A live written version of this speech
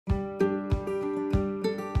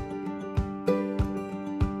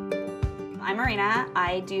I'm Marina.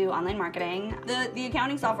 I do online marketing. The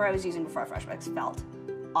accounting software I was using before FreshBooks felt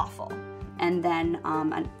awful. And then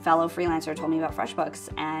a fellow freelancer told me about FreshBooks,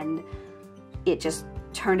 and it just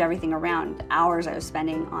turned everything around. Hours I was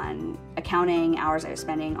spending on accounting, hours I was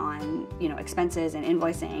spending on expenses and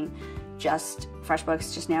invoicing.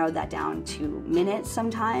 FreshBooks just narrowed that down to minutes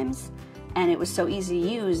sometimes, and it was so easy to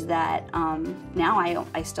use that now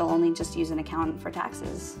I still only just use an accountant for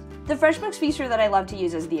taxes. The FreshBooks feature that I love to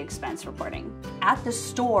use is the expense reporting. At the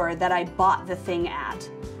store that I bought the thing at,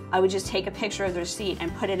 I would just take a picture of the receipt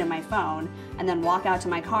and put it in my phone and then walk out to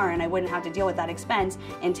my car, and I wouldn't have to deal with that expense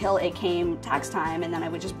until it came tax time, and then I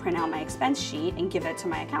would just print out my expense sheet and give it to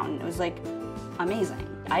my accountant. It was like amazing.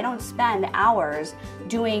 I don't spend hours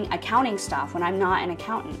doing accounting stuff when I'm not an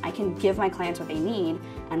accountant. I can give my clients what they need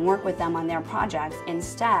and work with them on their projects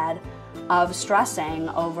instead of stressing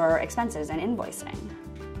over expenses and invoicing.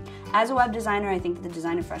 As a web designer, I think that the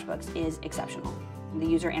design of FreshBooks is exceptional. The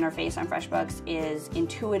user interface on FreshBooks is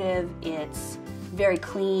intuitive, it's very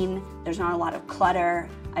clean, there's not a lot of clutter.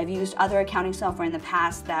 I've used other accounting software in the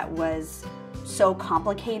past that was so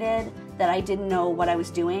complicated that I didn't know what I was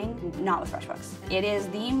doing, not with FreshBooks. It is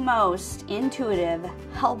the most intuitive,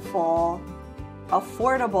 helpful,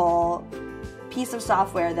 affordable piece of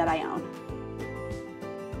software that I own.